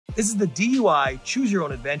This is the DUI Choose Your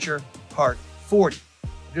Own Adventure, Part 40.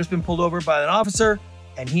 I've just been pulled over by an officer,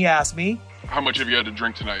 and he asked me, "How much have you had to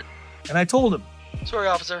drink tonight?" And I told him. "Sorry,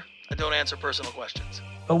 officer, I don't answer personal questions."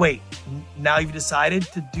 But wait, now you've decided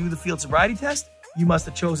to do the field sobriety test? You must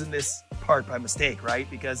have chosen this part by mistake, right?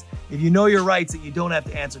 Because if you know your rights that you don't have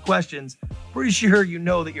to answer questions, pretty sure you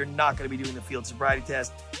know that you're not going to be doing the field sobriety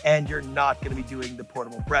test and you're not going to be doing the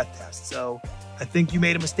portable breath test. So I think you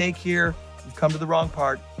made a mistake here. You've come to the wrong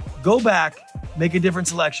part. Go back, make a different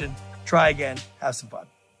selection, try again, have some fun.